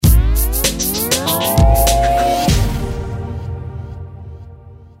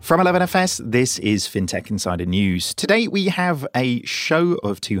From 11FS, this is FinTech Insider News. Today we have a show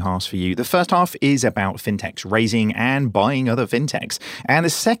of two halves for you. The first half is about fintechs raising and buying other fintechs. And the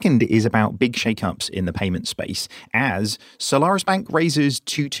second is about big shakeups in the payment space as Solaris Bank raises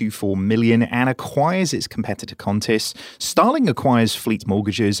 $224 million and acquires its competitor Contis, Starling acquires Fleet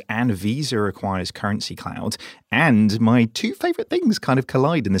Mortgages, and Visa acquires Currency Cloud. And my two favorite things kind of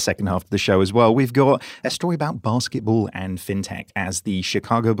collide in the second half of the show as well. We've got a story about basketball and fintech as the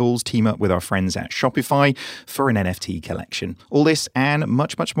Chicago Bulls team up with our friends at Shopify for an NFT collection. All this and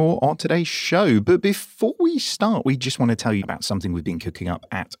much, much more on today's show. But before we start, we just want to tell you about something we've been cooking up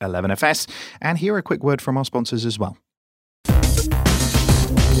at 11FS and hear a quick word from our sponsors as well.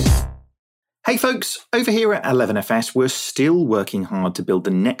 Hey folks, over here at 11FS, we're still working hard to build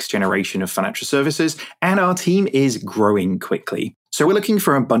the next generation of financial services, and our team is growing quickly. So we're looking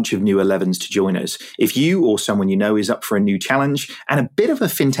for a bunch of new 11s to join us. If you or someone you know is up for a new challenge and a bit of a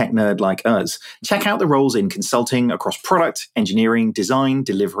fintech nerd like us, check out the roles in consulting across product, engineering, design,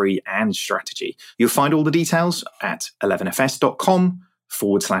 delivery, and strategy. You'll find all the details at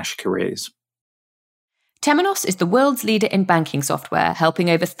 11fs.com/careers. Temenos is the world's leader in banking software,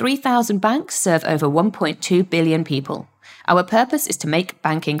 helping over 3,000 banks serve over 1.2 billion people. Our purpose is to make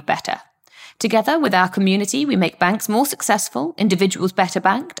banking better. Together with our community, we make banks more successful, individuals better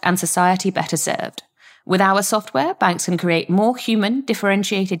banked, and society better served. With our software, banks can create more human,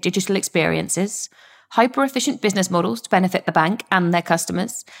 differentiated digital experiences, hyper-efficient business models to benefit the bank and their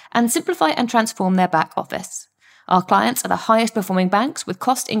customers, and simplify and transform their back office. Our clients are the highest performing banks with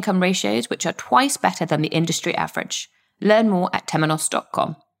cost-income ratios which are twice better than the industry average. Learn more at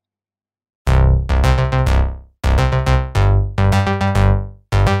temenos.com.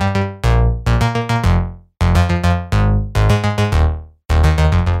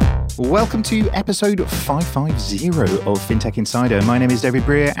 Welcome to episode 550 of FinTech Insider. My name is David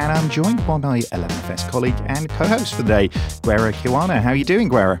Breer and I'm joined by my 11FS colleague and co-host for the day, Gwera Kiwana. How are you doing,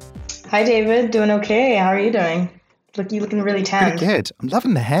 Gwera? Hi, David. Doing okay. How are you doing? You're looking really tan. Pretty good. I'm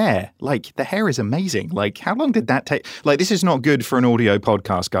loving the hair. Like, the hair is amazing. Like, how long did that take? Like, this is not good for an audio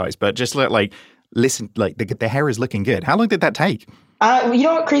podcast, guys, but just listen, like, the hair is looking good. How long did that take? You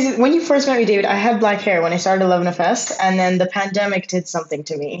know what, crazy? When you first met me, David, I had black hair when I started 11FS, and then the pandemic did something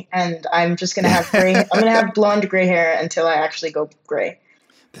to me, and I'm just going to have gray. I'm going to have blonde gray hair until I actually go gray.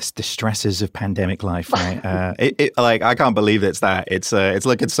 The stresses of pandemic life, right? I can't believe it's that. It's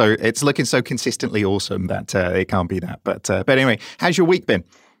looking so consistently awesome that it can't be that. But anyway, how's your week been?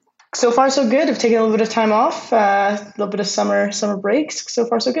 So far, so good. I've taken a little bit of time off, a little bit of summer breaks. So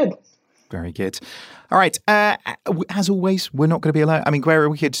far, so good. Very good. All right. As always, we're not going to be alone. I mean, Gwera,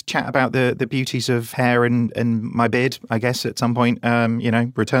 we could chat about the beauties of hair and my beard, I guess, at some point.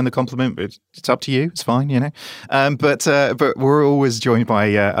 Return the compliment. It's up to you. It's fine, But we're always joined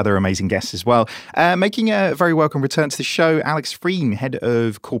by other amazing guests as well. Making a very welcome return to the show, Alex Freen, Head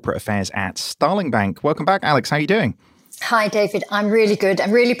of Corporate Affairs at Starling Bank. Welcome back, Alex. How are you doing? Hi, David. I'm really good.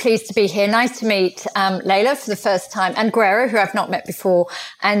 I'm really pleased to be here. Nice to meet Layla for the first time, and Gwera, who I've not met before.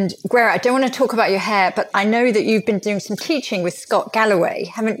 And Gwera, I don't want to talk about your hair, but I know that you've been doing some teaching with Scott Galloway,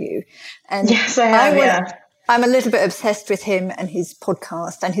 haven't you? And yes, I have, yeah. I'm a little bit obsessed with him and his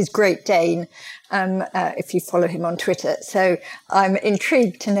podcast and his Great Dane, if you follow him on Twitter. So I'm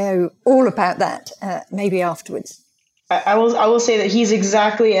intrigued to know all about that, maybe afterwards. I will say that he's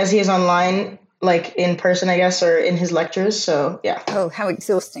exactly as he is online, like in person, I guess, or in his lectures. So, yeah. Oh, how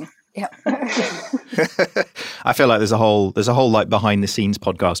exhausting. Yeah. I feel like there's a whole like behind the scenes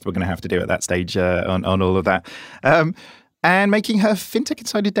podcast we're going to have to do at that stage on all of that. And making her FinTech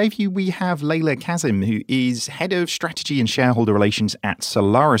Insider debut, we have Layla Kazim, who is Head of Strategy and Shareholder Relations at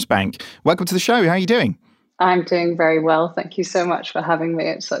Solaris Bank. Welcome to the show. How are you doing? I'm doing very well. Thank you so much for having me.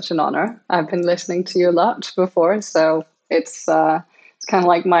 It's such an honor. I've been listening to you a lot before, so it's kind of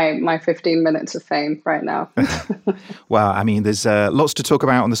like my 15 minutes of fame right now. Well, I mean, there's lots to talk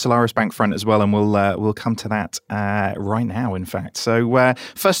about on the Solaris Bank front as well, and we'll come to that right now, in fact. So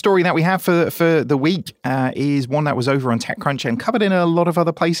first story that we have for the week is one that was over on TechCrunch and covered in a lot of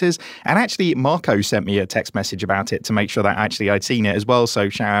other places. And actually, Marco sent me a text message about it to make sure that actually I'd seen it as well. So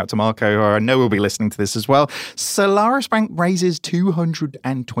shout out to Marco, who I know will be listening to this as well. Solaris Bank raises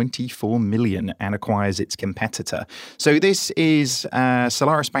 $224 million and acquires its competitor. So this is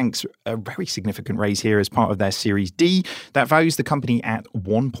Solaris Bank's a very significant raise here as part of their Series D that values the company at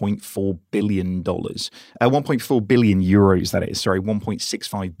 $1.4 billion. 1.4 billion euros, that is. Sorry,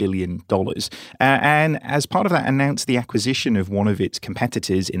 $1.65 billion. And as part of that, announced the acquisition of one of its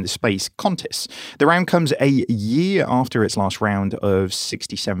competitors in the space, Contis. The round comes a year after its last round of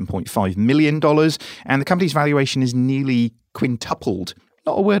 $67.5 million, and the company's valuation is nearly quintupled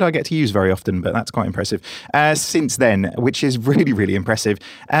not a word I get to use very often, but that's quite impressive. Since then, which is really, really impressive.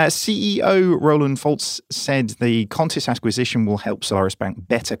 CEO Roland Folz said the Contis acquisition will help Solaris Bank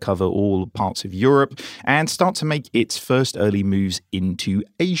better cover all parts of Europe and start to make its first early moves into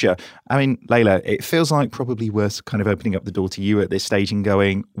Asia. I mean, Layla, it feels like probably worth kind of opening up the door to you at this stage and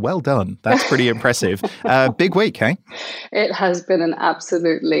going, well done. That's pretty impressive. Big week, eh? It has been an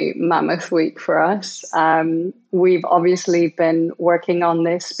absolutely mammoth week for us. We've obviously been working on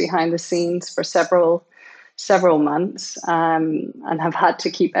this behind the scenes for several months and have had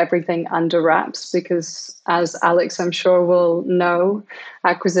to keep everything under wraps because, as Alex, I'm sure, will know,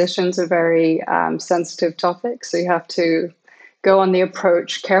 acquisitions are very sensitive topics. So you have to go on the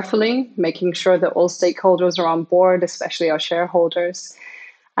approach carefully, making sure that all stakeholders are on board, especially our shareholders.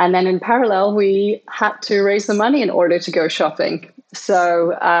 And then in parallel, we had to raise the money in order to go shopping.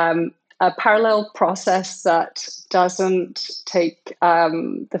 So a parallel process that doesn't take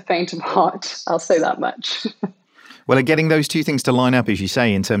the faint of heart, I'll say that much. Well, getting those two things to line up, as you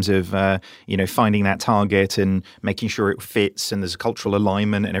say, in terms of finding that target and making sure it fits and there's a cultural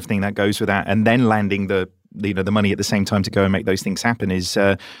alignment and everything that goes with that, and then landing the money at the same time to go and make those things happen is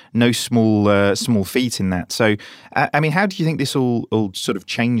no small feat in that. So, I mean, how do you think this will sort of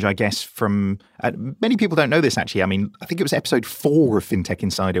change, I guess, from many people don't know this, actually. I mean, I think it was episode 4 of FinTech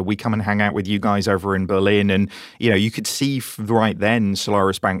Insider. We come and hang out with you guys over in Berlin, and, you could see right then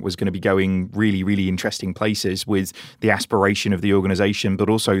Solaris Bank was going to be going really, really interesting places with the aspiration of the organization, but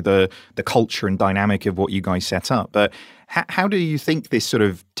also the culture and dynamic of what you guys set up. But how do you think this sort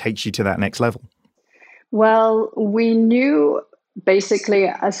of takes you to that next level? Well, we knew basically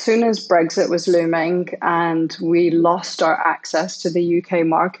as soon as Brexit was looming and we lost our access to the UK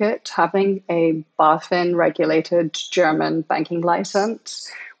market, having a BaFin regulated German banking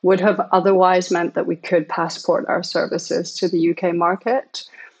license would have otherwise meant that we could passport our services to the UK market.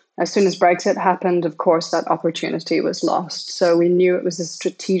 As soon as Brexit happened, of course, that opportunity was lost. So we knew it was a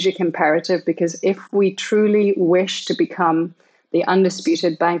strategic imperative because if we truly wish to become the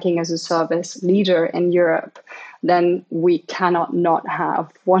undisputed banking as a service leader in Europe, then we cannot not have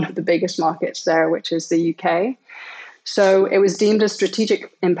one of the biggest markets there, which is the UK. So it was deemed a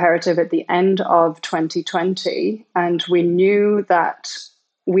strategic imperative at the end of 2020. And we knew that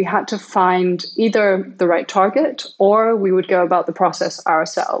we had to find either the right target or we would go about the process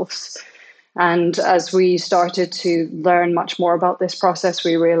ourselves. And as we started to learn much more about this process,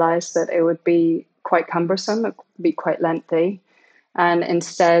 we realized that it would be quite cumbersome, it would be quite lengthy. And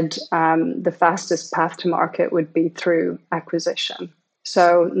instead, the fastest path to market would be through acquisition.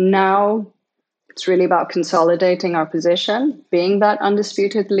 So now it's really about consolidating our position, being that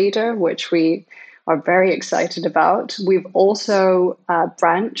undisputed leader, which we are very excited about. We've also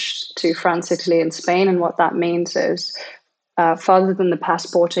branched to France, Italy, and Spain. And what that means is, further than the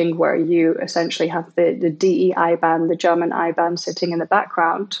passporting, where you essentially have the DE IBAN, the German IBAN sitting in the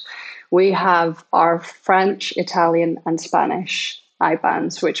background, we have our French, Italian, and Spanish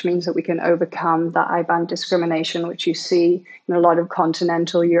IBANs, which means that we can overcome that IBAN discrimination, which you see in a lot of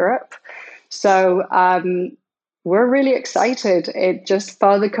continental Europe. So we're really excited. It just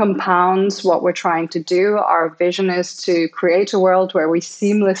further compounds what we're trying to do. Our vision is to create a world where we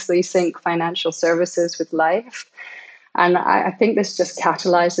seamlessly sync financial services with life. And I think this just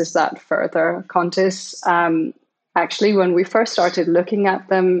catalyzes that further. Contis, actually, when we first started looking at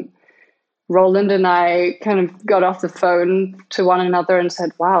them, Roland and I kind of got off the phone to one another and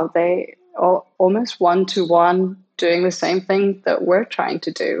said, wow, they are almost one-to-one doing the same thing that we're trying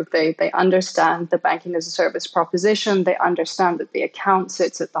to do. They understand the banking as a service proposition. They understand that the account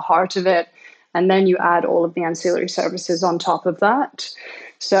sits at the heart of it. And then you add all of the ancillary services on top of that.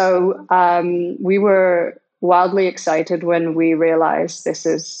 So we were wildly excited when we realized this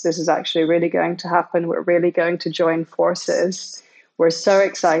is actually really going to happen. We're really going to join forces. We're so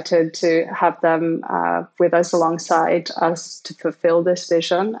excited to have them with us alongside us to fulfill this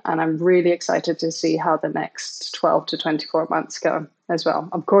vision. And I'm really excited to see how the next 12 to 24 months go as well.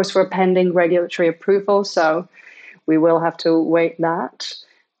 Of course, we're pending regulatory approval, so we will have to wait that.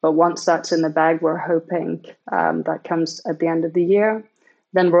 But once that's in the bag, we're hoping that comes at the end of the year.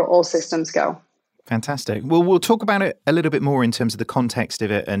 Then we're all systems go. Fantastic. Well, we'll talk about it a little bit more in terms of the context of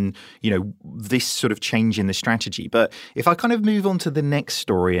it and, this sort of change in the strategy. But if I kind of move on to the next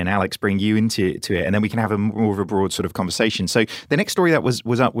story and Alex, bring you into it, and then we can have more of a broad sort of conversation. So the next story that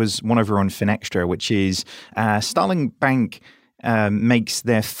was up was one over on Finextra, which is Starling Bank makes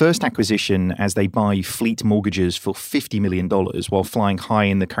their first acquisition as they buy Fleet Mortgages for $50 million while flying high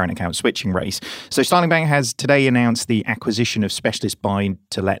in the current account switching race. So Starling Bank has today announced the acquisition of specialist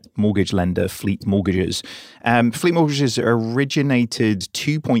buy-to-let mortgage lender Fleet Mortgages. Fleet Mortgages originated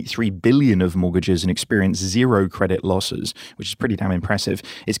 2.3 billion of mortgages and experienced zero credit losses, which is pretty damn impressive.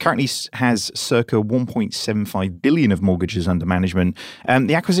 It currently has circa 1.75 billion of mortgages under management.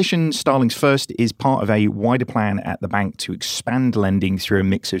 The acquisition, Starling's first, is part of a wider plan at the bank to expand lending through a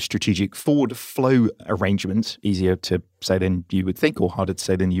mix of strategic forward flow arrangements, easier to say than you would think, or harder to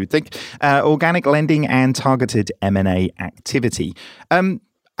say than you would think, organic lending and targeted M&A activity.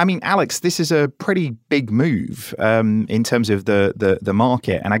 I mean, Alex, this is a pretty big move in terms of the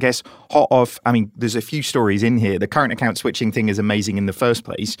market. And I guess hot off, I mean, there's a few stories in here. The current account switching thing is amazing in the first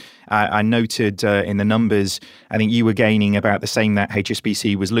place. I noted in the numbers, I think you were gaining about the same that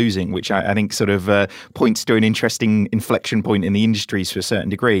HSBC was losing, which I think sort of points to an interesting inflection point in the industries to a certain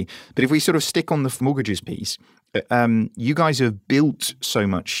degree. But if we sort of stick on the mortgages piece, you guys have built so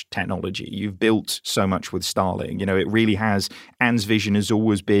much technology. You've built so much with Starling. You know, it really has. Anne's vision has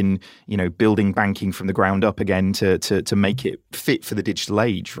always been, you know, building banking from the ground up again to make it fit for the digital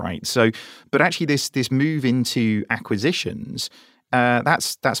age, right? So, but actually, this move into acquisitions,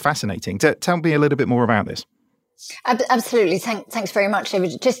 that's fascinating. Tell me a little bit more about this. Absolutely. Thanks very much,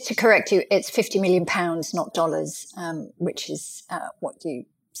 David. Just to correct you, it's £50 million, not dollars, which is what you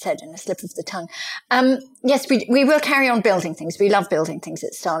said in a slip of the tongue. Yes, we will carry on building things. We love building things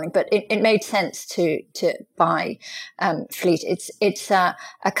at Starling, but it made sense to buy Fleet. It's a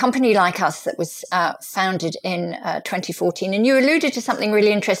company like us that was founded in 2014. And you alluded to something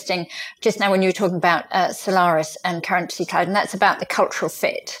really interesting just now when you were talking about Solaris and Currency Cloud, and that's about the cultural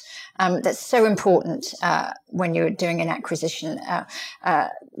fit. That's so important when you're doing an acquisition.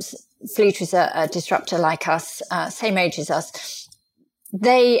 Fleet was a disruptor like us, same age as us.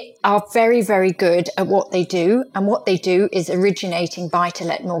 They are very, very good at what they do. And what they do is originating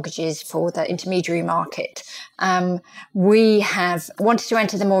buy-to-let mortgages for the intermediary market. We have wanted to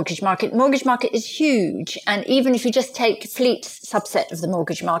enter the mortgage market. Mortgage market is huge. And even if you just take Fleet's subset of the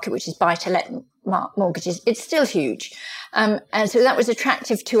mortgage market, which is buy-to-let mortgages, it's still huge. And so that was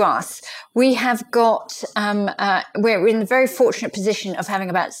attractive to us. We have got, we're in the very fortunate position of having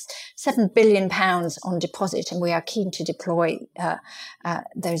about £7 billion on deposit, and we are keen to deploy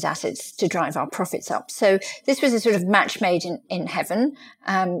those assets to drive our profits up. So this was a sort of match made in heaven.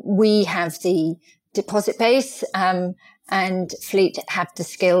 We have the deposit base, and Fleet have the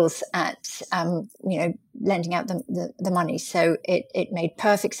skills at, lending out the money. So it made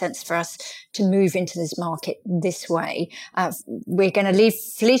perfect sense for us to move into this market this way. We're going to leave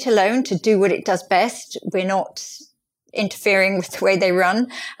Fleet alone to do what it does best. We're not interfering with the way they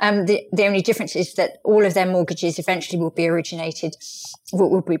run. The only difference is that all of their mortgages eventually will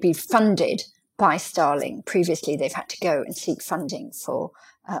be be funded by Starling. Previously, they've had to go and seek funding for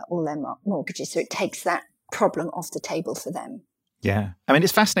all their mortgages. So it takes that problem off the table for them. Yeah. I mean,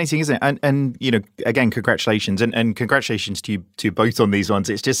 it's fascinating, isn't it? And you know, again, congratulations and congratulations to you to both on these ones.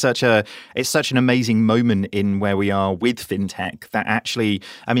 It's just such an amazing moment in where we are with fintech that actually,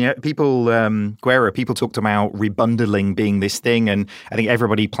 I mean, people talked about rebundling being this thing. And I think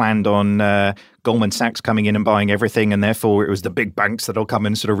everybody planned on Goldman Sachs coming in and buying everything, and therefore it was the big banks that'll come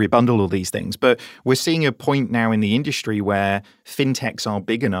and sort of rebundle all these things. But we're seeing a point now in the industry where fintechs are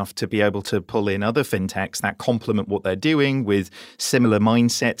big enough to be able to pull in other fintechs that complement what they're doing with similar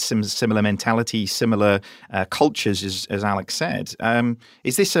mindsets, similar mentality, similar cultures, as Alex said.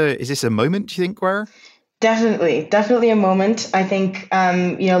 Is this a moment, do you think, Guerra? Definitely a moment. I think,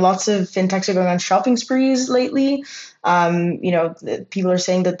 lots of fintechs are going on shopping sprees lately. People are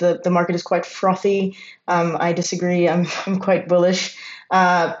saying that the market is quite frothy. I disagree. I'm quite bullish.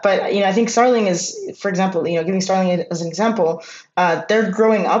 But I think Starling is, for example, giving Starling as an example, they're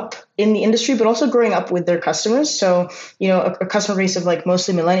growing up in the industry, but also growing up with their customers. So, a customer base of like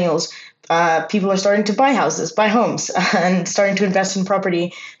mostly millennials, people are starting to buy houses, buy homes, and starting to invest in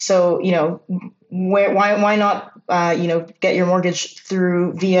property. So, why not, get your mortgage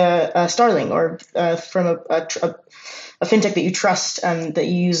via Starling or from a fintech that you trust and that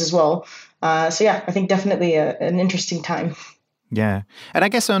you use as well. I think definitely an interesting time. Yeah. And I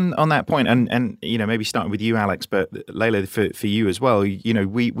guess on that point, and maybe starting with you, Alex, but Layla, for you as well,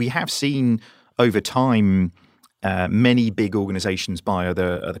 we have seen over time many big organizations by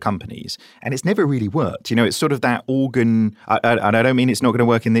other companies, and it's never really worked. It's sort of that organ, and I don't mean it's not going to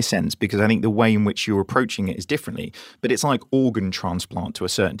work in this sense, because I think the way in which you're approaching it is differently, but it's like organ transplant to a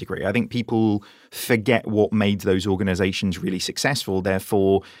certain degree. I think people forget what made those organizations really successful.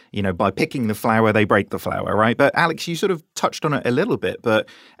 Therefore, by picking the flower, they break the flower, right? But Alex, you sort of touched on it a little bit, but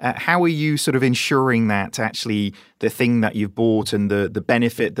how are you sort of ensuring that actually the thing that you've bought and the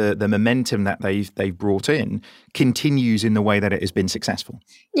benefit, the momentum that they've brought in continues in the way that it has been successful?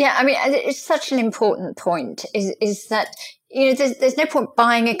 Yeah, I mean, it's such an important point. Is that there's no point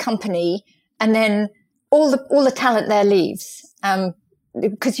buying a company and then all the talent there leaves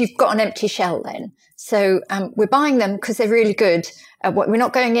because you've got an empty shell then. So we're buying them because they're really good. We're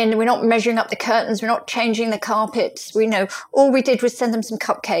not going in, we're not measuring up the curtains, we're not changing the carpets. We know all we did was send them some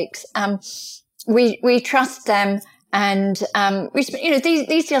cupcakes. We trust them. And,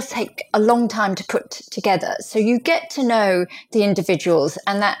 these deals take a long time to put together. So you get to know the individuals,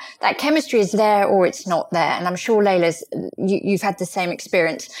 and that chemistry is there or it's not there. And I'm sure Layla's, you've had the same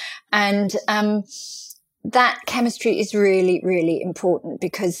experience. And, that chemistry is really, really important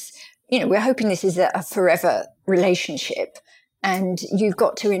because, we're hoping this is a forever relationship, and you've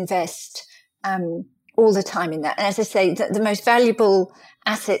got to invest, all the time in that. And as I say, the most valuable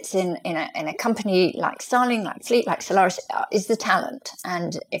assets in a company like Starling, like Fleet, like Solaris is the talent.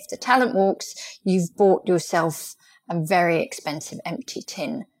 And if the talent walks, you've bought yourself a very expensive empty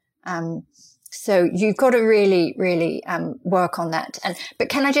tin. So you've got to really, really work on that. But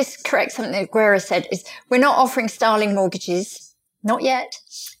can I just correct something that Guerra said? Is we're not offering Starling mortgages, not yet,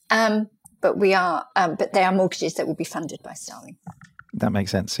 but we are. But they are mortgages that will be funded by Starling. That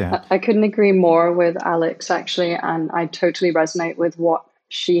makes sense, yeah. I couldn't agree more with Alex, actually, and I totally resonate with what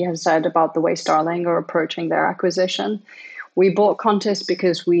she has said about the way Starling are approaching their acquisition. We bought Qantas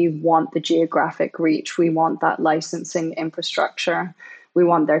because we want the geographic reach. We want that licensing infrastructure. We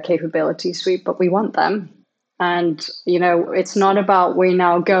want their capability suite, but we want them. And, it's not about we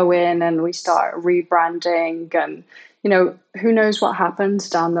now go in and we start rebranding and, who knows what happens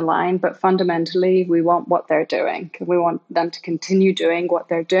down the line, but fundamentally we want what they're doing. We want them to continue doing what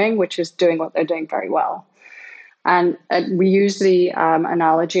they're doing, which is doing what they're doing very well. And we use the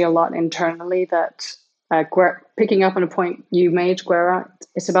analogy a lot internally that picking up on a point you made, Guerra,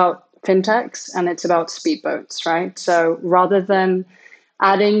 it's about fintechs and it's about speedboats, right? So rather than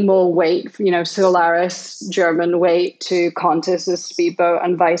adding more weight, Solaris German weight to Qantas's speedboat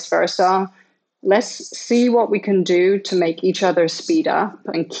and vice versa, let's see what we can do to make each other speed up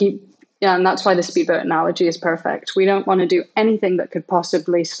and and that's why the speedboat analogy is perfect. We don't want to do anything that could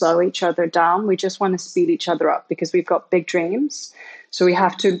possibly slow each other down. We just want to speed each other up because we've got big dreams. So we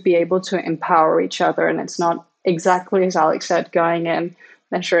have to be able to empower each other. And it's not exactly, as Alex said, going in,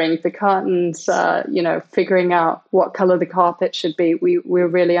 measuring the curtains, figuring out what color the carpet should be. We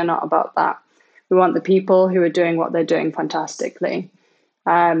really are not about that. We want the people who are doing what they're doing fantastically.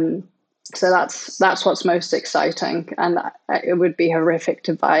 So that's what's most exciting, and it would be horrific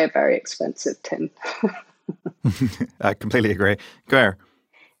to buy a very expensive tin. I completely agree. Claire?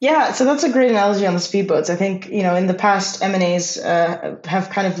 Yeah, so that's a great analogy on the speedboats. I think, in the past, M&As have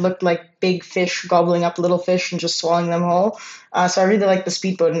kind of looked like big fish gobbling up little fish and just swallowing them whole. So I really like the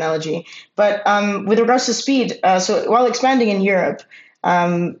speedboat analogy. But with regards to speed, so while expanding in Europe,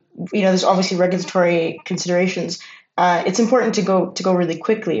 there's obviously regulatory considerations. It's important to go really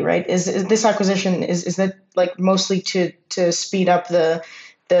quickly, right? Is this acquisition is that like mostly to speed up the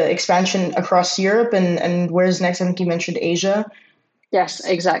expansion across Europe and where's next? I think you mentioned Asia. Yes,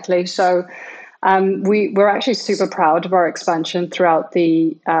 exactly. So we're actually super proud of our expansion throughout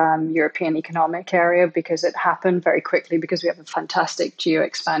the European Economic Area because it happened very quickly because we have a fantastic geo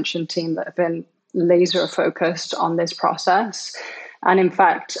expansion team that have been laser focused on this process. And in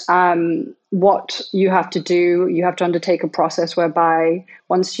fact, what you have to do, you have to undertake a process whereby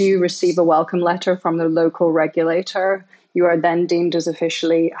once you receive a welcome letter from the local regulator, you are then deemed as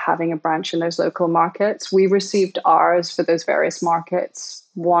officially having a branch in those local markets. We received ours for those various markets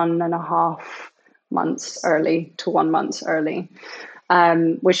 1.5 months early to 1 month early,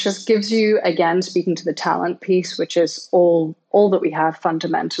 which just gives you, again, speaking to the talent piece, which is all that we have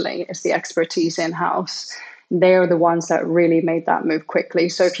fundamentally is the expertise in-house. They are the ones that really made that move quickly.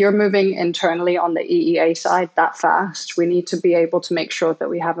 So if you're moving internally on the EEA side that fast, we need to be able to make sure that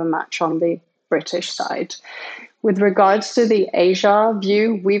we have a match on the British side. With regards to the Asia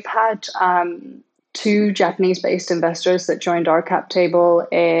view, we've had 2 Japanese-based investors that joined our cap table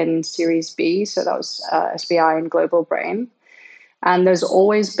in Series B. So that was SBI and Global Brain. And there's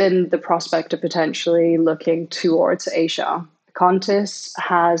always been the prospect of potentially looking towards Asia. Qantas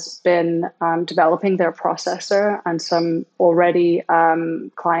has been developing their processor, and some already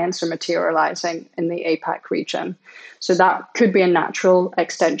clients are materializing in the APAC region. So that could be a natural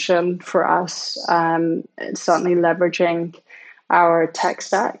extension for us, certainly leveraging our tech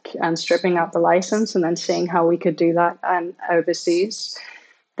stack and stripping out the license and then seeing how we could do that overseas.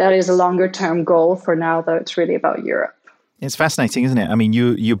 That is a longer term goal. For now, though, it's really about Europe. It's fascinating, isn't it? I mean,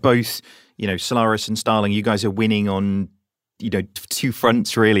 you're both, Solaris and Starling, you guys are winning on, two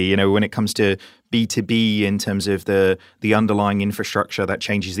fronts, really, when it comes to B2B in terms of the underlying infrastructure that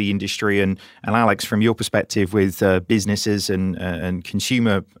changes the industry. And Alex, from your perspective with businesses and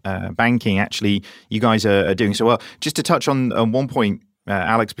consumer banking, actually, you guys are doing so well. Just to touch on one point,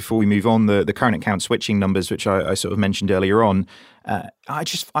 Alex, before we move on, the current account switching numbers, which I sort of mentioned earlier on,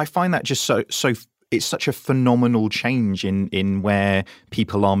 I find that just so it's such a phenomenal change in where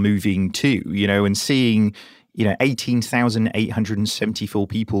people are moving to, and seeing 18,874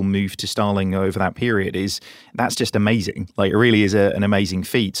 people moved to Starling over that period that's just amazing. Like, it really is an amazing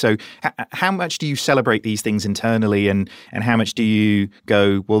feat. So how much do you celebrate these things internally, and how much do you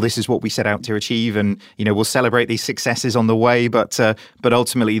go, well, this is what we set out to achieve, and we'll celebrate these successes on the way, but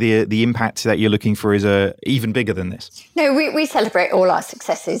ultimately the impact that you're looking for is even bigger than this? No, we celebrate all our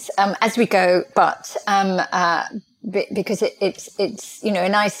successes as we go, but because it's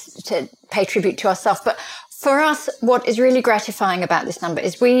nice to pay tribute to ourselves. But for us, what is really gratifying about this number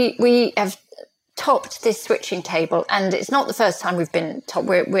is we have topped this switching table, and it's not the first time we've been top.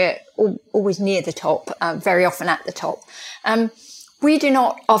 We're always near the top, very often at the top. We do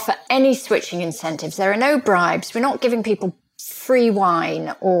not offer any switching incentives. There are no bribes. We're not giving people free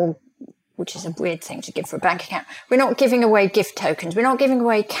wine, which is a weird thing to give for a bank account. We're not giving away gift tokens. We're not giving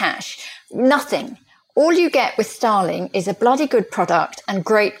away cash. Nothing. All you get with Starling is a bloody good product and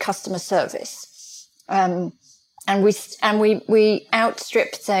great customer service. And we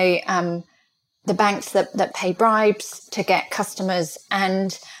outstrip the banks that pay bribes to get customers.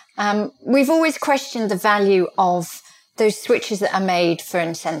 And we've always questioned the value of those switches that are made for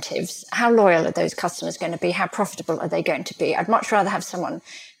incentives. How loyal are those customers going to be? How profitable are they going to be? I'd much rather have someone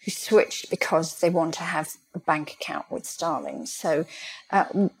who switched because they want to have a bank account with Starling. So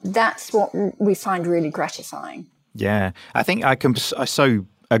that's what we find really gratifying. Yeah, I think I so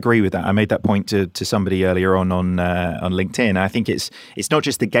agree with that. I made that point to somebody earlier on LinkedIn. I think it's not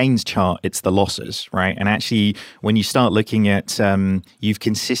just the gains chart, it's the losses, right? And actually, when you start looking at, you've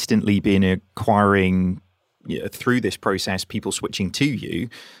consistently been acquiring through this process people switching to you,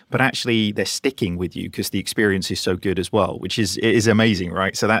 but actually they're sticking with you because the experience is so good as well, which is amazing,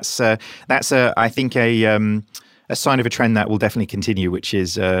 right? So that's I think a sign of a trend that will definitely continue, which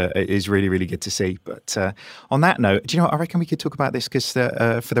is really, really good to see. But on that note, do you know what? I reckon we could talk about this because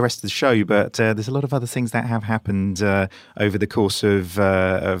for the rest of the show. But there's a lot of other things that have happened over the course of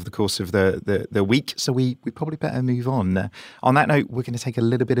the week. So we probably better move on. On that note, we're going to take a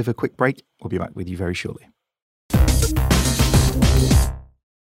little bit of a quick break. We'll be back with you very shortly.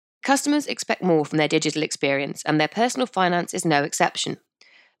 Customers expect more from their digital experience, and their personal finance is no exception.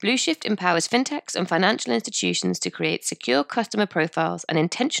 Blueshift empowers fintechs and financial institutions to create secure customer profiles and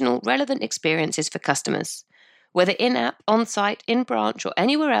intentional, relevant experiences for customers. Whether in-app, on-site, in-branch, or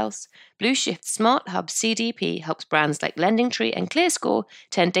anywhere else, Blueshift's Smart Hub CDP helps brands like LendingTree and ClearScore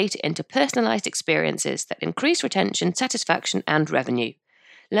turn data into personalized experiences that increase retention, satisfaction, and revenue.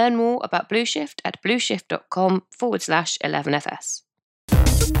 Learn more about Blueshift at blueshift.com/11FS.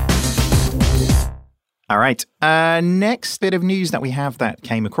 All right. Next bit of news that we have that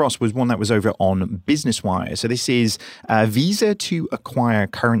came across was one that was over on Business Wire. So this is Visa to acquire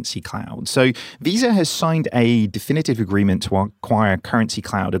Currency Cloud. So Visa has signed a definitive agreement to acquire Currency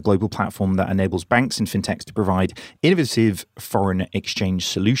Cloud, a global platform that enables banks and fintechs to provide innovative foreign exchange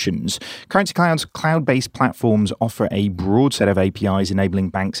solutions. Currency Cloud's cloud-based platforms offer a broad set of APIs enabling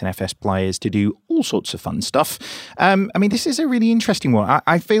banks and FS players to do all sorts of fun stuff. I mean, this is a really interesting one.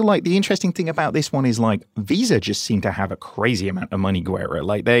 I feel like the interesting thing about this one is like Visa just seem to have a crazy amount of money, Guerra.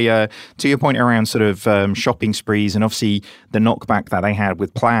 Like they, to your point around sort of shopping sprees and obviously the knockback that they had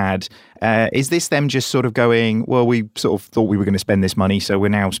with Plaid, is this them just sort of going, well, we sort of thought we were going to spend this money, so we're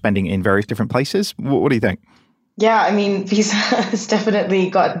now spending it in various different places? What do you think? Yeah, I mean, Visa has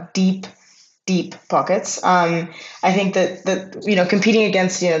definitely got deep pockets. I think that competing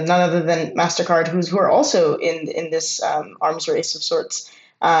against none other than MasterCard, who are also in this arms race of sorts.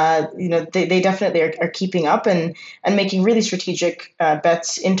 They definitely are keeping up and making really strategic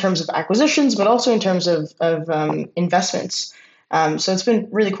bets in terms of acquisitions, but also in terms of investments. So it's been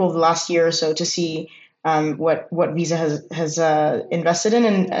really cool the last year or so to see what Visa has invested in,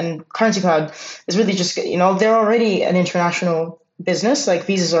 and Currency Cloud is really just, they're already an international business. Like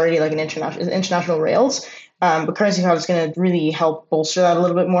Visa is already like an international rails, but Currency Cloud is going to really help bolster that a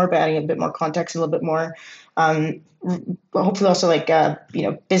little bit more by adding a bit more context, a little bit more, hopefully also like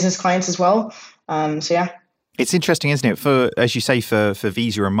business clients as well. So yeah. It's interesting, isn't it? For, as you say, for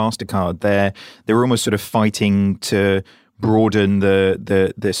Visa and MasterCard, they're almost sort of fighting to broaden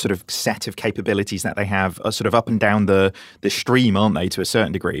the sort of set of capabilities that they have, sort of up and down the stream, aren't they, to a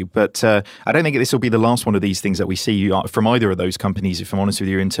certain degree? But I don't think this will be the last one of these things that we see from either of those companies, if I'm honest with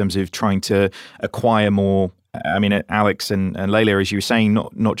you, in terms of trying to acquire more. I mean, Alex and Leila, as you were saying,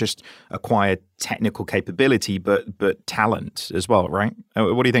 not just acquire technical capability, but talent as well, right?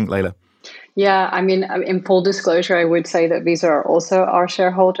 What do you think, Leila? Yeah, I mean, in full disclosure, I would say that Visa are also our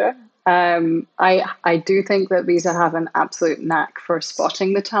shareholder. I do think that Visa have an absolute knack for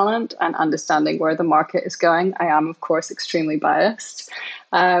spotting the talent and understanding where the market is going. I am, of course, extremely biased.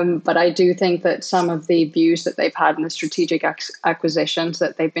 But I do think that some of the views that they've had in the strategic acquisitions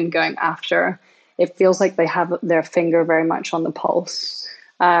that they've been going after, it feels like they have their finger very much on the pulse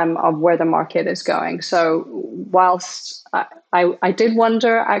of where the market is going. So whilst I did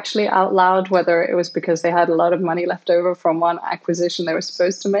wonder actually out loud whether it was because they had a lot of money left over from one acquisition they were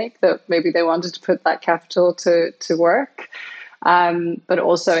supposed to make, that maybe they wanted to put that capital to work. But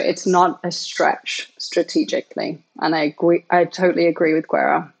also it's not a stretch strategically. And I totally agree with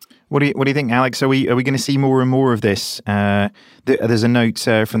Guerra. What do you think, Alex? Are we going to see more and more of this? There's a note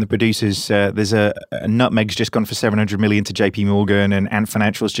from the producers. There's a Nutmeg's just gone for 700 million to JP Morgan, and Ant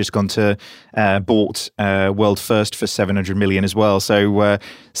Financial's just gone to bought World First for 700 million as well. So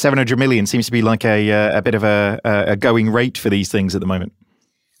 700 million seems to be like a bit of a going rate for these things at the moment.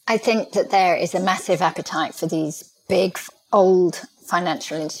 I think that there is a massive appetite for these big old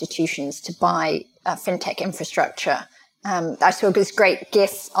financial institutions to buy fintech infrastructure. I saw this great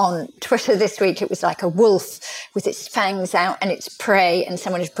GIF on Twitter this week. It was like a wolf with its fangs out and its prey, and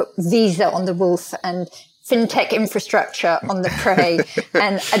someone had put Visa on the wolf and fintech infrastructure on the prey.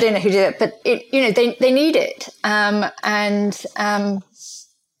 And I don't know who did it, but they need it.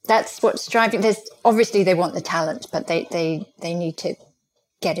 That's what's driving. Obviously they want the talent, but they need to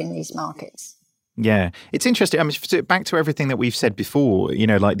get in these markets. Yeah, it's interesting. I mean, back to everything that we've said before,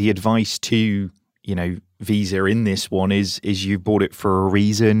 like the advice to, Visa in this one is you bought it for a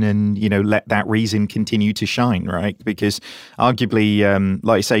reason, and let that reason continue to shine, right? Because arguably,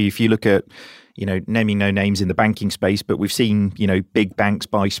 like I say, if you look at naming no names in the banking space, but we've seen big banks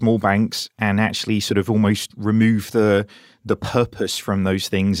buy small banks and actually sort of almost remove the purpose from those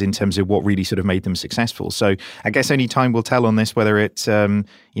things in terms of what really sort of made them successful. So I guess only time will tell on this whether it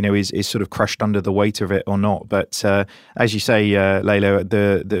is sort of crushed under the weight of it or not. But as you say, Leila,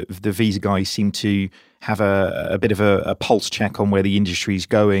 the Visa guys seem to have a bit of a pulse check on where the industry is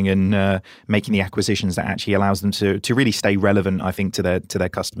going, and making the acquisitions that actually allows them to really stay relevant, I think, to their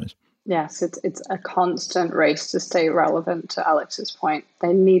customers. Yes, it's a constant race to stay relevant, to Alex's point.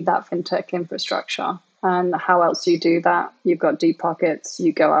 They need that fintech infrastructure. And how else do you do that? You've got deep pockets.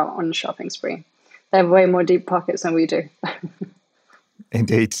 You go out on a shopping spree. They have way more deep pockets than we do.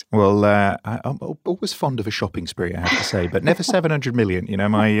 Indeed. Well, I'm always fond of a shopping spree, I have to say, but never 700 million.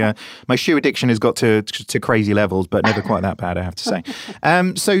 My shoe addiction has got to crazy levels, but never quite that bad, I have to say.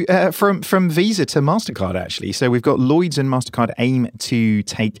 So from Visa to MasterCard, actually. So we've got Lloyds and MasterCard aim to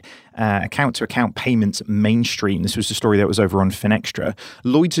take account-to-account payments mainstream. This was a story that was over on Finextra.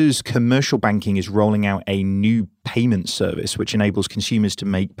 Lloyds' commercial banking is rolling out a new payment service which enables consumers to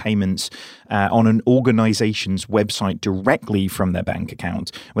make payments on an organization's website directly from their bank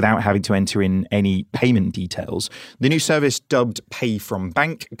account without having to enter in any payment details. The new service, dubbed Pay from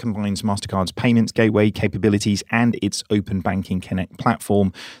Bank, combines MasterCard's payments gateway capabilities and its Open Banking Connect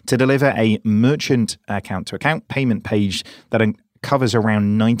platform to deliver a merchant account-to-account payment page that covers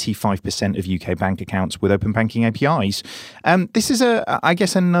around 95% of UK bank accounts with open banking APIs. This is, I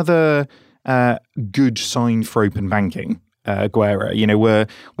guess, another good sign for open banking. Guerra,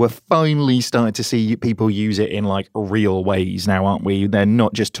 we're finally starting to see people use it in like real ways now, aren't we? They're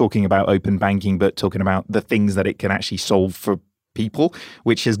not just talking about open banking, but talking about the things that it can actually solve for people,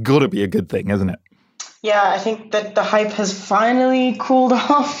 which has got to be a good thing, hasn't it? Yeah, I think that the hype has finally cooled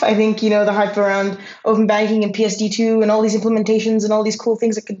off. I think, the hype around open banking and PSD2 and all these implementations and all these cool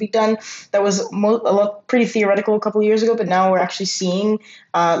things that could be done, that was pretty theoretical a couple of years ago, but now we're actually seeing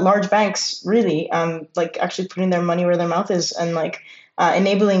large banks really actually putting their money where their mouth is, and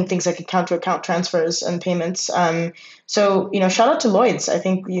enabling things like account-to-account transfers and payments. So shout out to Lloyds. I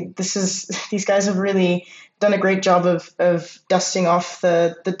think these guys have really done a great job of dusting off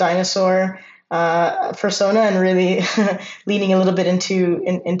the dinosaur persona and really leaning a little bit into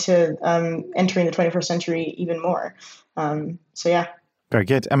entering the 21st century even more. So yeah. Very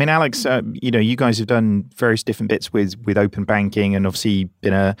good. I mean, Alex, you guys have done various different bits with open banking, and obviously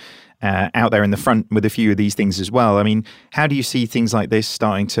been out there in the front with a few of these things as well. I mean, how do you see things like this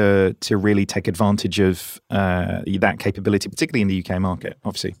starting to really take advantage of that capability, particularly in the UK market,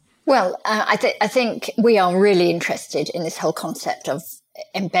 obviously? Well, I think we are really interested in this whole concept of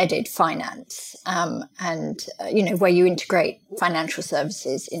embedded finance, and where you integrate financial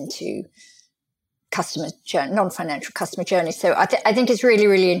services into non-financial customer journey. So I think it's really,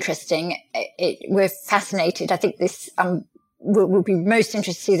 really interesting. We're fascinated. I think this we'll be most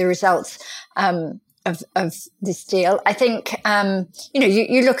interested to see the results of this deal. I think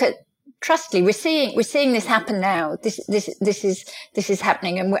you look at Trustly. We're seeing this happen now. This is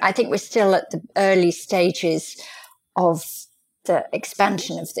happening, and I think we're still at the early stages of the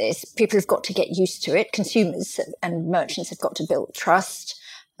expansion of this. People have got to get used to it. Consumers and merchants have got to build trust.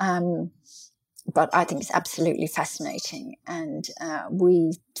 But I think it's absolutely fascinating, and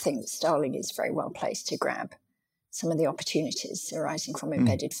we think that Starling is very well placed to grab some of the opportunities arising from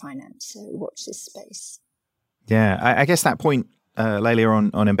embedded finance. So watch this space. Yeah, I guess that point,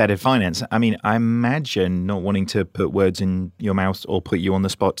 Leila, on embedded finance, I mean, I imagine, not wanting to put words in your mouth or put you on the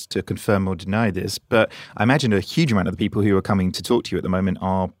spot to confirm or deny this, but I imagine a huge amount of the people who are coming to talk to you at the moment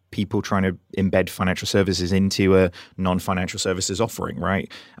are people trying to embed financial services into a non-financial services offering, right?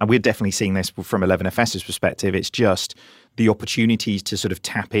 And we're definitely seeing this from 11FS's perspective. It's just the opportunities to sort of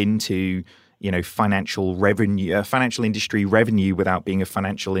tap into, financial revenue, financial industry revenue without being a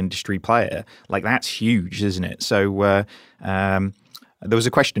financial industry player. Like, that's huge, isn't it? So there was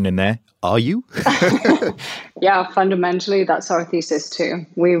a question in there. Are you? Yeah, fundamentally, that's our thesis too.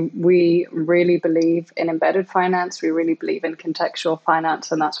 We really believe in embedded finance. We really believe in contextual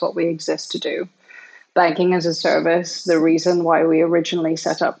finance, and that's what we exist to do. Banking as a service, the reason why we originally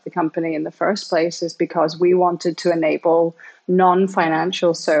set up the company in the first place is because we wanted to enable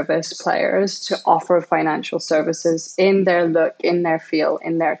non-financial service players to offer financial services in their look, in their feel,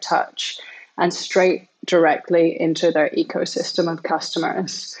 in their touch, and straight directly into their ecosystem of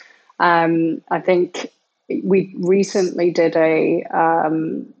customers. I think we recently did a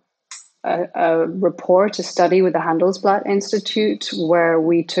report, a study with the Handelsblatt Institute, where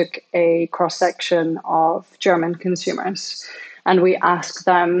we took a cross-section of German consumers, and we asked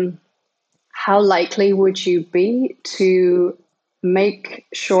them, how likely would you be to make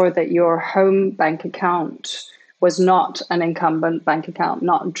sure that your home bank account was not an incumbent bank account,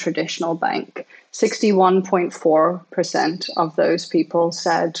 not a traditional bank? 61.4% of those people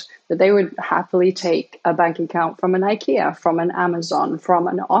said that they would happily take a bank account from an IKEA, from an Amazon, from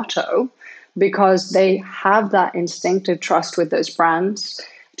an Otto, because they have that instinctive trust with those brands.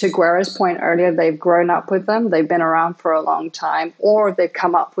 To Guerra's point earlier, they've grown up with them, they've been around for a long time, or they've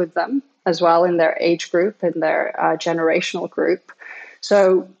come up with them as well in their age group, in their generational group.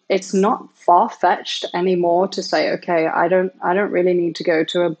 So it's not far-fetched anymore to say, okay, I don't really need to go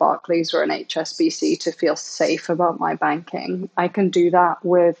to a Barclays or an HSBC to feel safe about my banking. I can do that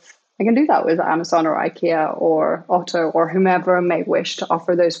with Amazon or IKEA or Otto or whomever may wish to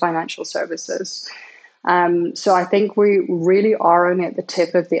offer those financial services. So I think we really are only at the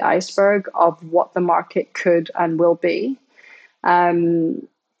tip of the iceberg of what the market could and will be.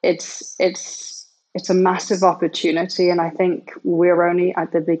 It's a massive opportunity, and I think we're only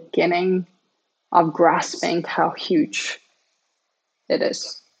at the beginning of grasping how huge it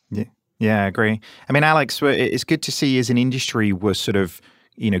is. Yeah, I agree. I mean, Alex, it's good to see as an industry we're sort of,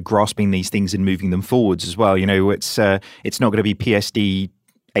 grasping these things and moving them forwards as well. It's not going to be PSD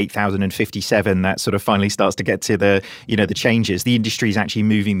 8057 that sort of finally starts to get to the changes. The industry is actually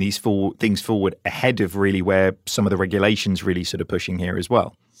moving these things forward ahead of really where some of the regulations really sort of pushing here as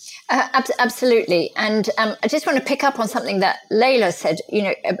well. Absolutely. And I just want to pick up on something that Leila said,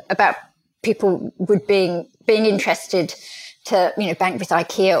 about people being interested to, bank with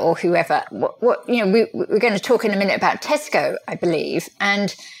IKEA or whoever. We're going to talk in a minute about Tesco, I believe.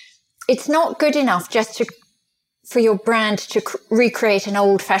 And it's not good enough just for your brand to recreate an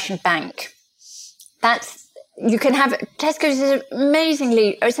old-fashioned bank. You can have Tesco's is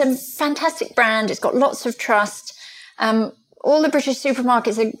it's a fantastic brand. It's got lots of trust. All the British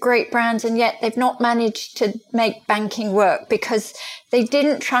supermarkets are great brands, and yet they've not managed to make banking work because they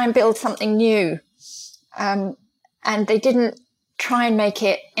didn't try and build something new. And they didn't try and make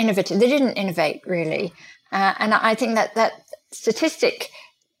it innovative. They didn't innovate, really. And I think that statistic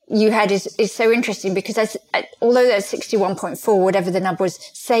you had is so interesting because although there's 61.4, whatever the number was,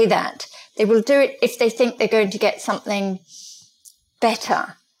 say that, they will do it if they think they're going to get something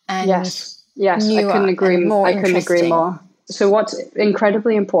better. And yes. Yes, I couldn't agree more. So what's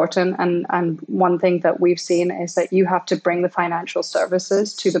incredibly important, and one thing that we've seen, is that you have to bring the financial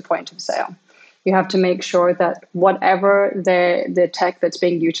services to the point of sale. You have to make sure that whatever the tech that's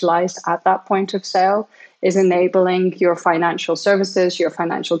being utilized at that point of sale is enabling your financial services, your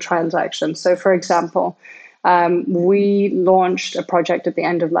financial transactions. So for example, we launched a project at the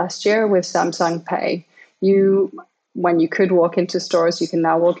end of last year with Samsung Pay. When you could walk into stores, you can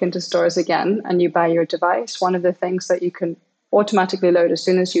now walk into stores again and you buy your device. One of the things that you can automatically load as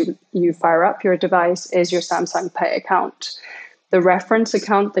soon as you fire up your device is your Samsung Pay account. The reference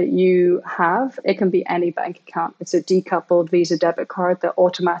account that you have, it can be any bank account. It's a decoupled Visa debit card that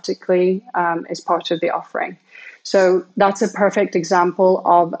automatically is part of the offering. So that's a perfect example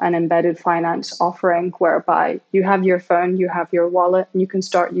of an embedded finance offering whereby you have your phone, you have your wallet, and you can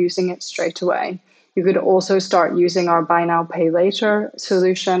start using it straight away. You could also start using our buy now, pay later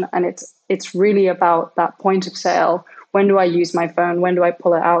solution. And it's really about that point of sale. When do I use my phone? When do I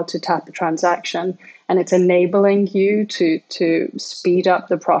pull it out to tap a transaction? And it's enabling you to speed up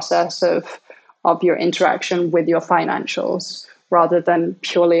the process of your interaction with your financials rather than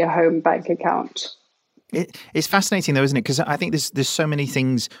purely a home bank account. It's fascinating though, isn't it? Because I think there's so many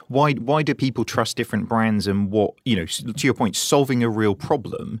things. Why do people trust different brands, and what, to your point, solving a real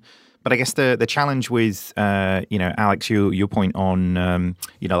problem. But I guess the challenge with, Alex, your point on,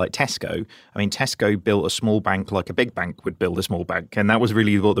 like Tesco. I mean, Tesco built a small bank like a big bank would build a small bank. And that was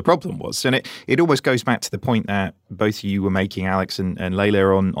really what the problem was. And it almost goes back to the point that both of you were making, Alex and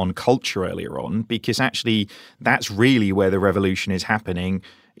Layla, on culture earlier on, because actually that's really where the revolution is happening.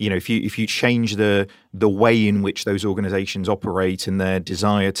 If you change the way in which those organizations operate and their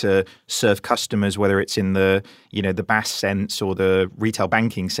desire to serve customers, whether it's in the BaaS sense or the retail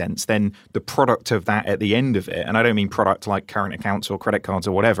banking sense, then the product of that at the end of it, and I don't mean product like current accounts or credit cards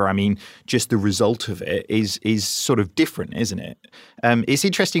or whatever, I mean just the result of it is sort of different, isn't it? It's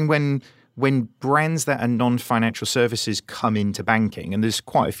interesting when brands that are non-financial services come into banking, and there's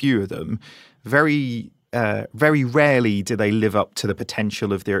quite a few of them, very rarely do they live up to the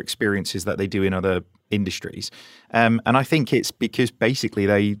potential of their experiences that they do in other industries. And I think it's because basically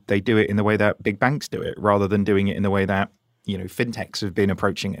they do it in the way that big banks do it rather than doing it in the way that fintechs have been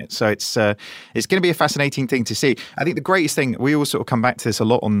approaching it. So it's going to be a fascinating thing to see. I think the greatest thing, we all sort of come back to this a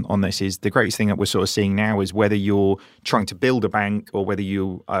lot on this, is the greatest thing that we're sort of seeing now is whether you're trying to build a bank or whether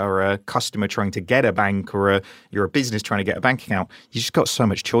you are a customer trying to get a bank or you're a business trying to get a bank account, you just got so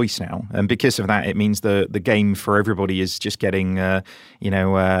much choice now. And because of that, it means the game for everybody is just getting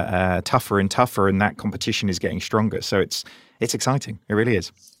tougher and tougher, and that competition is getting stronger. So it's exciting. It really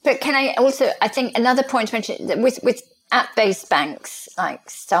is. But can I also, I think another point to mention, that with app-based banks like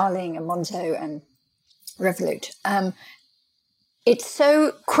Starling and Monzo and Revolut, it's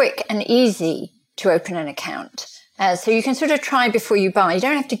so quick and easy to open an account. So you can sort of try before you buy. You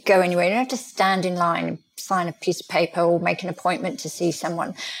don't have to go anywhere. You don't have to stand in line and sign a piece of paper or make an appointment to see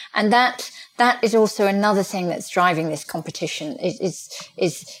someone. And that is also another thing that's driving this competition.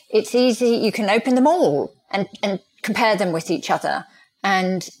 It's easy. You can open them all and compare them with each other.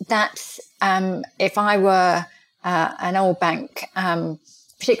 And that's, if I were an old bank,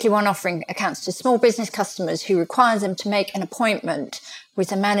 particularly one offering accounts to small business customers who requires them to make an appointment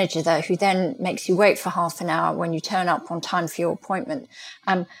with a manager there who then makes you wait for half an hour when you turn up on time for your appointment.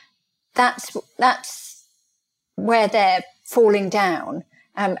 That's where they're falling down.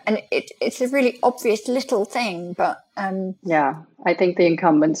 And it's a really obvious little thing, but... Yeah, I think the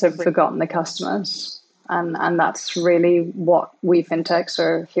incumbents have forgotten the customers. And that's really what we fintechs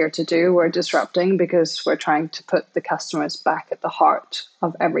are here to do. We're disrupting because we're trying to put the customers back at the heart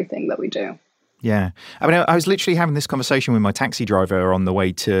of everything that we do. Yeah. I mean, I was literally having this conversation with my taxi driver on the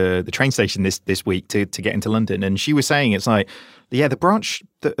way to the train station this week to get into London. And she was saying, it's like, yeah, the branch,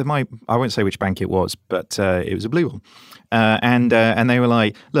 I won't say which bank it was, but it was a blue one. And they were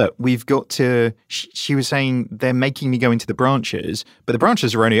like, look, we've got to, she was saying they're making me go into the branches, but the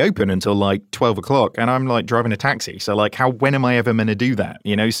branches are only open until like 12 o'clock. And I'm like driving a taxi. So like, when am I ever going to do that?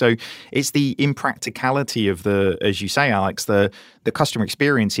 So it's the impracticality of as you say, Alex, the customer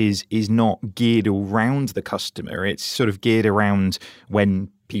experience is not geared around the customer. It's sort of geared around when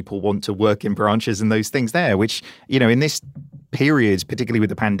people want to work in branches and those things there, which, in this period, particularly with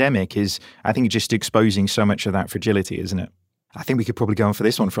the pandemic, is, I think, just exposing so much of that fragility, isn't it? I think we could probably go on for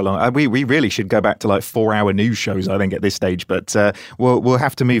this one for a long. We really should go back to like 4-hour news shows, I think, at this stage. But we'll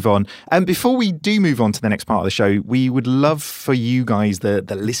have to move on. And before we do move on to the next part of the show, we would love for you guys, the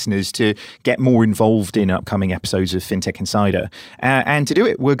listeners, to get more involved in upcoming episodes of FinTech Insider. And to do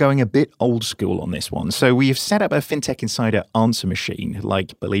it, we're going a bit old school on this one. So we have set up a FinTech Insider answer machine.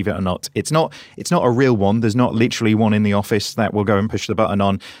 Like, believe it or not, it's not a real one. There's not literally one in the office that will go and push the button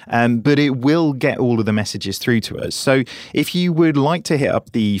on, but it will get all of the messages through to us. So if you would like to hit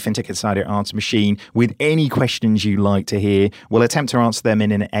up the FinTech Insider answer machine with any questions you like to hear, we'll attempt to answer them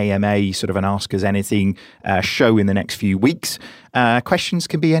in an AMA, sort of an Ask Us Anything show in the next few weeks. Questions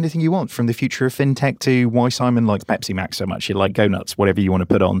can be anything you want, from the future of fintech to why Simon likes Pepsi Max so much. You like Go Nuts, whatever you want to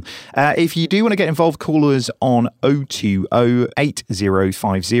put on. If you do want to get involved, call us on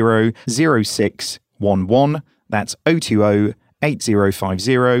 020-8050-0611. That's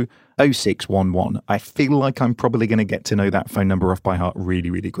 020-8050-0611. I feel like I'm probably going to get to know that phone number off by heart really,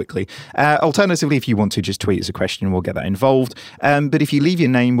 really quickly. Alternatively, if you want to just tweet us a question, we'll get that involved. But if you leave your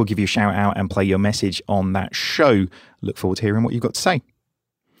name, we'll give you a shout out and play your message on that show. Look forward to hearing what you've got to say.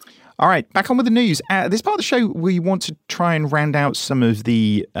 All right, back on with the news. This part of the show, we want to try and round out some of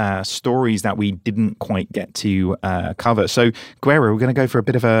the stories that we didn't quite get to cover. So, Guerra, we're going to go for a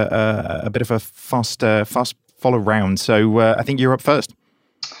bit of a fast follow round. So, I think you're up first.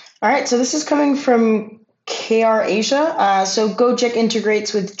 All right, so this is coming from KR Asia. So Gojek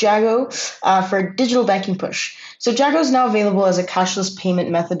integrates with Jago for digital banking push. So Jago is now available as a cashless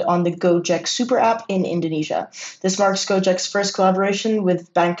payment method on the Gojek Super App in Indonesia. This marks Gojek's first collaboration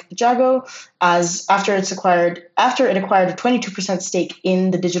with Bank Jago, as after it acquired a 22% stake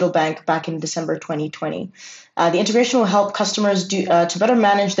in the digital bank back in December 2020. The integration will help customers to better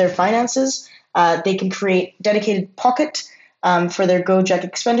manage their finances. They can create dedicated pocket for their Gojek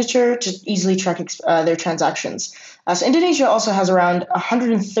expenditure to easily track their transactions. So Indonesia also has around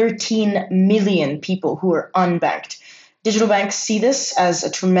 113 million people who are unbanked. Digital banks see this as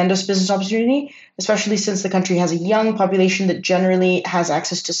a tremendous business opportunity, especially since the country has a young population that generally has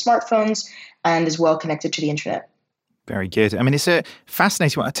access to smartphones and is well connected to the internet. Very good. I mean, it's a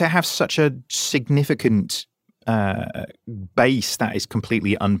fascinating one to have such a significant base that is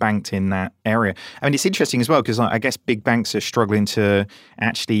completely unbanked in that area. I mean, it's interesting as well because I guess big banks are struggling to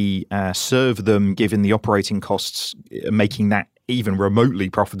actually serve them, given the operating costs, making that even remotely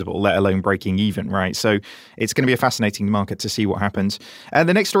profitable, let alone breaking even, right? So it's going to be a fascinating market to see what happens. And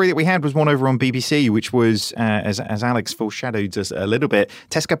the next story that we had was one over on BBC, which was, as Alex foreshadowed us a little bit,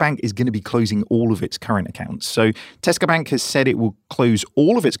 Tesco Bank is going to be closing all of its current accounts. So Tesco Bank has said it will close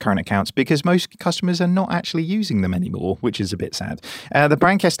all of its current accounts because most customers are not actually using them anymore, which is a bit sad. The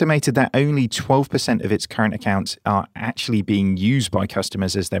bank estimated that only 12% of its current accounts are actually being used by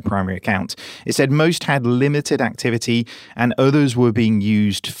customers as their primary account. It said most had limited activity and others were being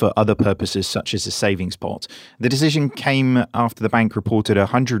used for other purposes, such as a savings pot. The decision came after the bank reported a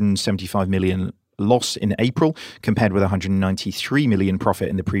 175 million loss in April, compared with 193 million profit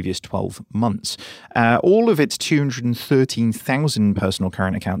in the previous 12 months. All of its 213,000 personal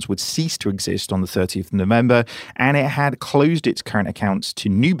current accounts would cease to exist on the 30th of November, and it had closed its current accounts to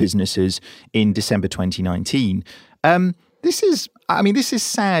new businesses in December 2019. This is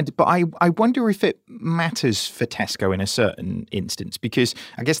sad, but I wonder if it matters for Tesco in a certain instance, because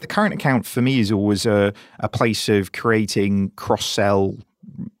I guess the current account for me is always a place of creating cross-sell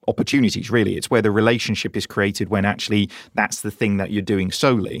opportunities, really. It's where the relationship is created when actually that's the thing that you're doing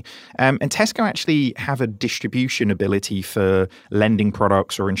solely. And Tesco actually have a distribution ability for lending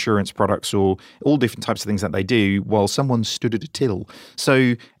products or insurance products or all different types of things that they do while someone stood at a till.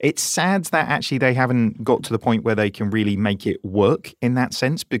 So it's sad that actually they haven't got to the point where they can really make it work in that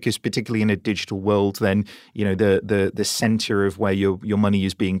sense, because particularly in a digital world, then, you know, the center of where your money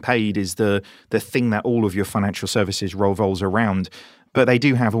is being paid is the thing that all of your financial services revolves around. But they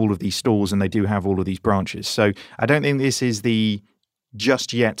do have all of these stores and they do have all of these branches. So I don't think this is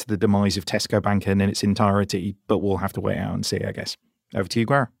just yet the demise of Tesco Bank in its entirety, but we'll have to wait out and see, I guess. Over to you,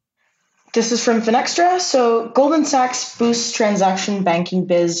 Guerra. This is from Finextra. So Goldman Sachs boosts transaction banking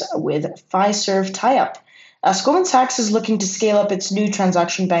biz with Fiserv tie-up. Goldman Sachs is looking to scale up its new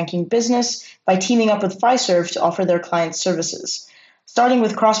transaction banking business by teaming up with Fiserv to offer their clients services, starting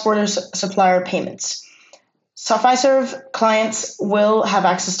with cross-border supplier payments. So Fiserv clients will have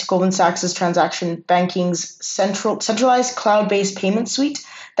access to Goldman Sachs' transaction banking's centralized cloud-based payment suite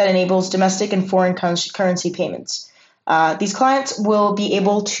that enables domestic and foreign currency payments. These clients will be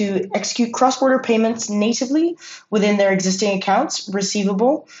able to execute cross-border payments natively within their existing accounts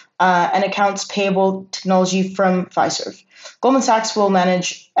receivable and accounts payable technology from Fiserv. Goldman Sachs will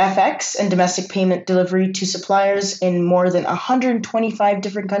manage FX and domestic payment delivery to suppliers in more than 125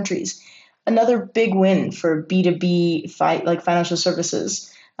 different countries. Another big win for B2B financial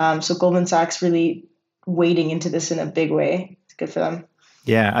services. So Goldman Sachs really wading into this in a big way. It's good for them.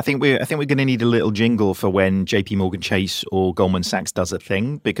 Yeah, I think we're going to need a little jingle for when JP Morgan Chase or Goldman Sachs does a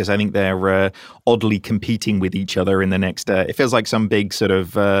thing, because I think they're oddly competing with each other in the next. It feels like some big sort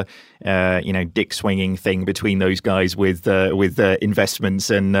of dick swinging thing between those guys with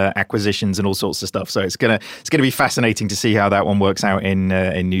investments and acquisitions and all sorts of stuff. So it's gonna be fascinating to see how that one works out in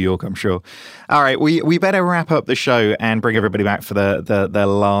New York, I'm sure. All right, we better wrap up the show and bring everybody back for the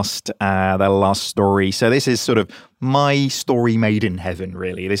last story. So this is sort of my story made in heaven,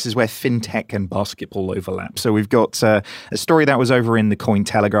 really. This is where fintech and basketball overlap. So we've got a story that was over in the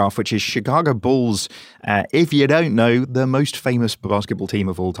Cointelegraph, which is Chicago Bulls. If you don't know, the most famous basketball team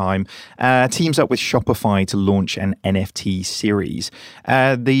of all time, teams up with Shopify to launch an NFT series.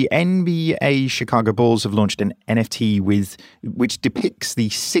 The NBA Chicago Bulls have launched an NFT which depicts the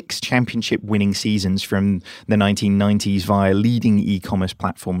 6 championship-winning seasons from the 1990s via leading e-commerce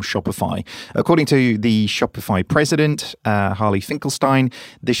platform Shopify. According to the Shopify president, Harley Finkelstein,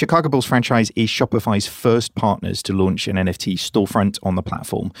 the Chicago Bulls franchise is Shopify's first partners to launch an NFT storefront on the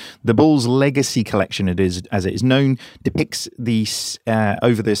platform. The Bulls Legacy Collection, as it is known, depicts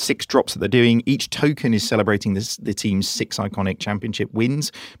over the 6 drops that they're doing. Each token is celebrating the team's 6 iconic championship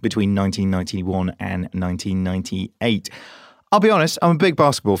wins between 1991 and 1998. I'll be honest, I'm a big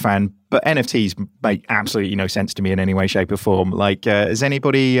basketball fan, but NFTs make absolutely no sense to me in any way, shape, or form. Like, has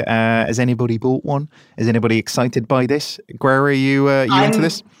anybody bought one? Is anybody excited by this? Guerra, are you into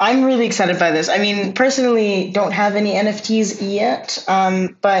this? I'm really excited by this. I mean, personally, don't have any NFTs yet,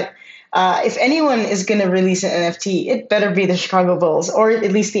 but if anyone is going to release an NFT, it better be the Chicago Bulls or at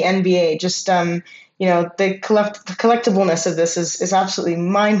least the NBA. Just the collectibleness of this is absolutely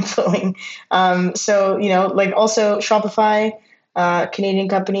mind-blowing. Also Shopify, Canadian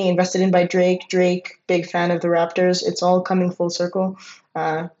company invested in by Drake. Drake, big fan of the Raptors. It's all coming full circle.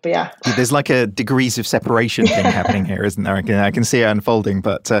 But yeah, there's like a degrees of separation thing happening here, isn't there? I can see it unfolding,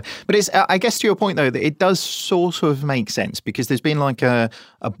 but it's I guess to your point though, that it does sort of make sense because there's been like a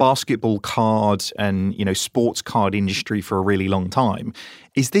basketball card and sports card industry for a really long time.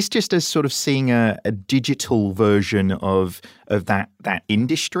 Is this just as sort of seeing a digital version of that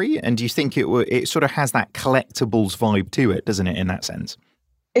industry? And do you think it sort of has that collectibles vibe to it, doesn't it, in that sense?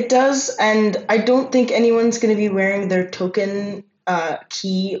 It does, and I don't think anyone's going to be wearing their token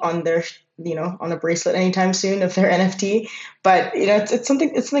key on their on a bracelet anytime soon of their NFT. But it's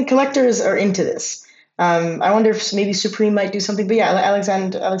something collectors are into this. I wonder if maybe Supreme might do something. But yeah,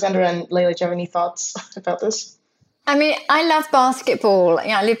 Alexander and Layla, do you have any thoughts about this? I mean, I love basketball.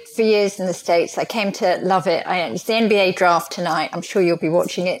 I lived for years in the States. I came to love it. It's the NBA draft tonight. I'm sure you'll be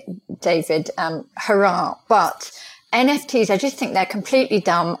watching it, David. Hurrah. But NFTs, I just think they're completely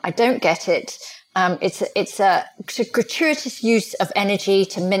dumb. I don't get it. It's a gratuitous use of energy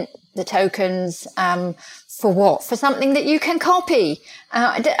to mint the tokens. For what? For something that you can copy.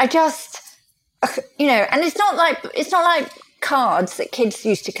 I just, and it's not like cards that kids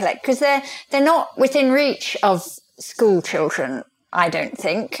used to collect because they're not within reach of school children. I don't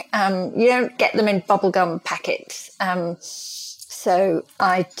think. You don't get them in bubblegum packets. So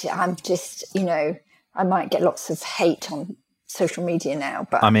I'm just, I might get lots of hate on social media now,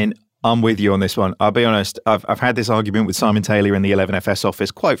 but I mean, I'm with you on this one. I'll be honest. I've had this argument with Simon Taylor in the 11FS office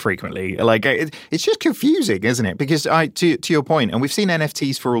quite frequently. Like, it's just confusing, isn't it? Because to your point, and we've seen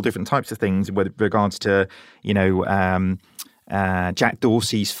NFTs for all different types of things with regards to, Jack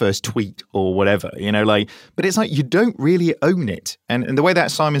Dorsey's first tweet or whatever, but it's like you don't really own it. And the way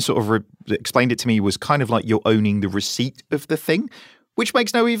that Simon sort of explained it to me was kind of like you're owning the receipt of the thing, which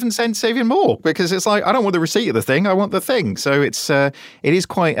makes no even sense even more because it's like, I don't want the receipt of the thing. I want the thing. So it is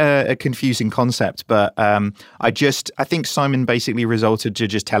quite a confusing concept. But I think Simon basically resulted to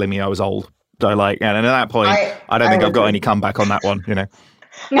just telling me I was old. So and at that point, I don't think I've got any comeback on that one,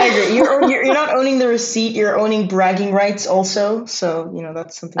 I agree. You're not owning the receipt. You're owning bragging rights also. So,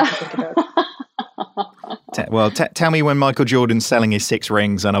 that's something to think about. Tell me when Michael Jordan's selling his 6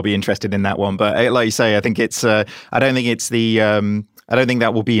 rings and I'll be interested in that one. But like you say, I think it's, I don't think it's I don't think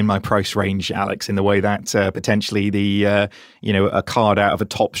that will be in my price range, Alex, in the way that potentially a card out of a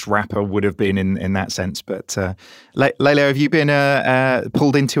Topps wrapper would have been in that sense. But Layla, have you been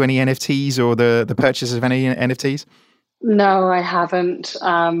pulled into any NFTs or the purchase of any NFTs? No, I haven't.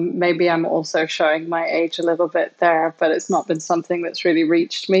 Maybe I'm also showing my age a little bit there, but it's not been something that's really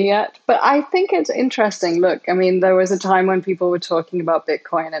reached me yet. But I think it's interesting. Look, I mean, there was a time when people were talking about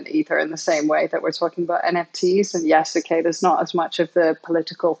Bitcoin and Ether in the same way that we're talking about NFTs. And yes, okay, there's not as much of the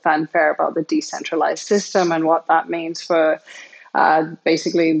political fanfare about the decentralized system and what that means for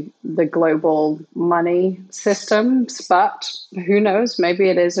basically the global money systems. But who knows? Maybe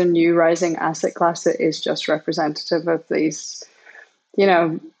it is a new rising asset class that is just representative of these,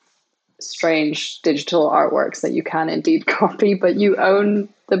 strange digital artworks that you can indeed copy, but you own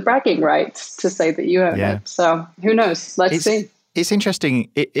the bragging rights to say that you own it. So who knows? Let's see. It's interesting.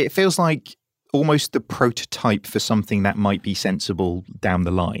 It feels like almost the prototype for something that might be sensible down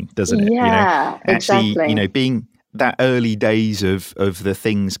the line, doesn't it? Yeah, actually, exactly. Being that early days of the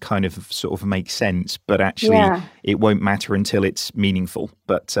things kind of sort of make sense, but actually it won't matter until it's meaningful.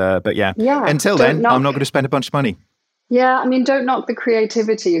 But until then, I'm not going to spend a bunch of money. Yeah, I mean, don't knock the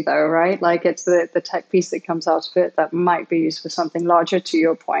creativity though, right? Like it's the tech piece that comes out of it that might be used for something larger, to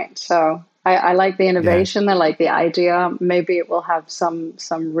your point. So I like the innovation. I like the idea. Maybe it will have some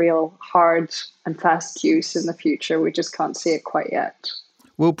real hard and fast use in the future. We just can't see it quite yet.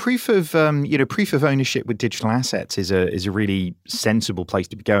 Well, proof of ownership with digital assets is a really sensible place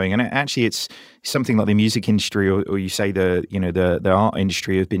to be going, and actually, it's something like the music industry, or you say the art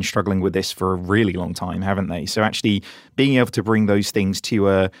industry have been struggling with this for a really long time, haven't they? So actually, being able to bring those things to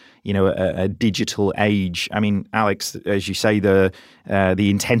a digital age. I mean, Alex, as you say, the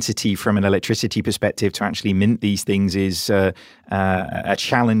intensity from an electricity perspective to actually mint these things is a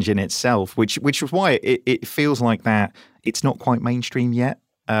challenge in itself, which is why it feels like that it's not quite mainstream yet.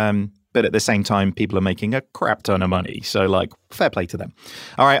 But at the same time, people are making a crap ton of money. So, fair play to them.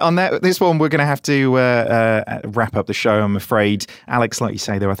 All right, on this one, we're going to have to wrap up the show, I'm afraid. Alex, like you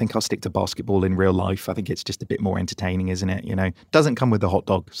say, though, I think I'll stick to basketball in real life. I think it's just a bit more entertaining, isn't it? Doesn't come with the hot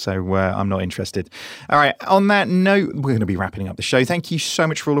dog, so I'm not interested. All right, on that note, we're going to be wrapping up the show. Thank you so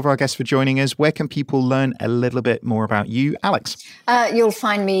much for all of our guests for joining us. Where can people learn a little bit more about you, Alex? You'll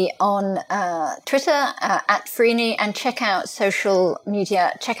find me on Twitter at Freeney, and check out social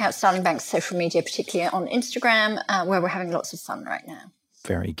media. Check out Starling Bank's social media, particularly on Instagram, where we're having lots of fun right now.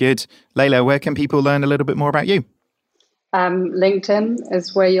 Very good. Layla, where can people learn a little bit more about you? LinkedIn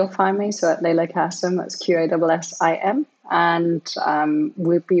is where you'll find me. So at Layla Kassim, that's QASSIM. And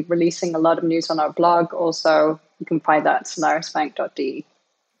we'll be releasing a lot of news on our blog. Also, you can find that at solarisbank.de.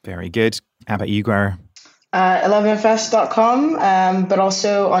 Very good. How about you, Guerra? 11fs.com, but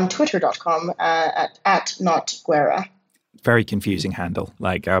also on twitter.com at notguerra. Very confusing handle.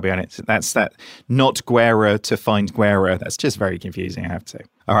 I'll be honest, that's that not Guerra to find Guerra. That's just very confusing, I have to say.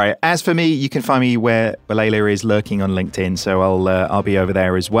 All right. As for me, you can find me where Layla is, lurking on LinkedIn. So I'll be over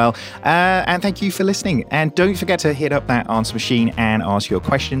there as well. And thank you for listening. And don't forget to hit up that answer machine and ask your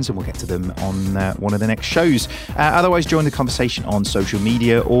questions, and we'll get to them on one of the next shows. Otherwise, join the conversation on social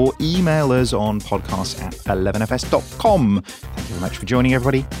media or email us on podcasts@11fs.com. Thank you very much for joining,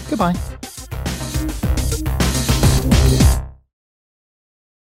 everybody. Goodbye.